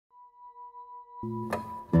There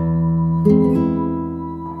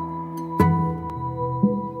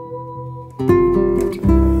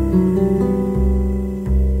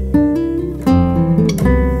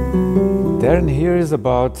and Here is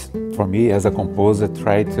about, for me as a composer,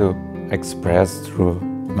 try to express through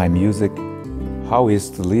my music how it is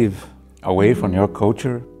to live away from your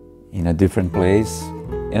culture in a different place,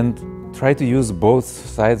 and try to use both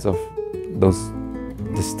sides of those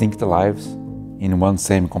distinct lives in one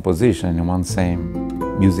same composition, in one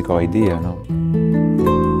same musical idea, you know?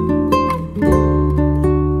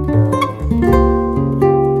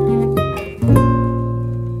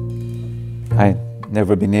 I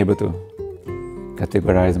never been able to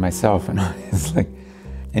categorize myself, you know? It's like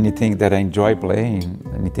anything that I enjoy playing,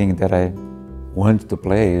 anything that I want to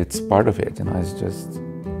play, it's part of it, you know? It's just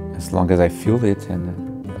as long as I feel it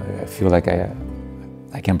and I feel like I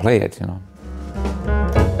can play it, you know?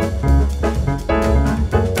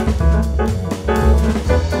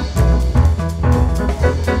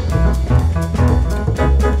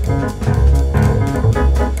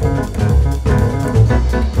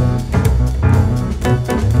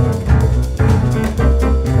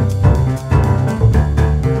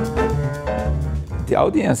 The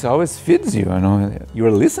audience always feeds you, you know.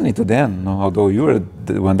 You're listening to them, you know, although you're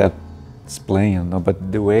the one that's playing, you know,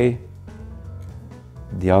 but the way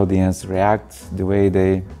the audience reacts, the way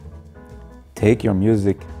they take your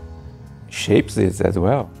music shapes it as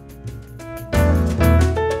well.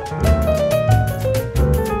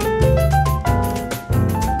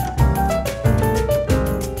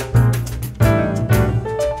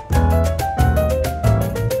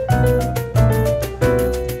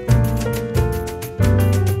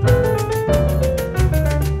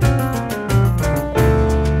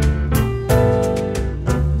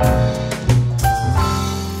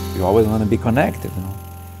 You always want to be connected, you know.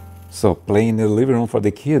 So playing in the living room for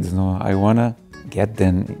the kids, you know, I want to get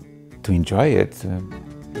them to enjoy it,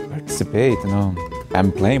 participate, you know.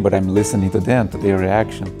 I'm playing, but I'm listening to them, to their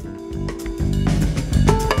reaction.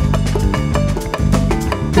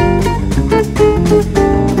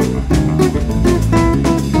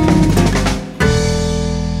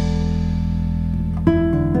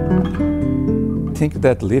 I think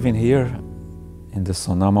that living here in the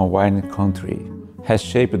Sonoma wine country has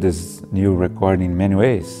shaped this new recording in many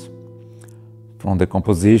ways. From the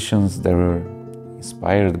compositions that were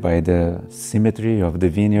inspired by the symmetry of the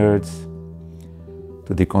vineyards,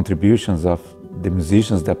 to the contributions of the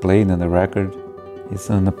musicians that played on the record. It's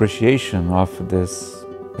an appreciation of this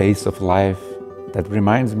pace of life that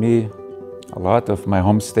reminds me a lot of my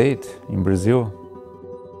home state in Brazil.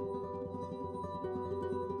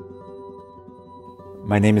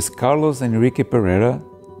 My name is Carlos Henrique Pereira,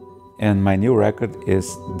 and my new record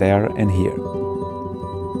is There and Here.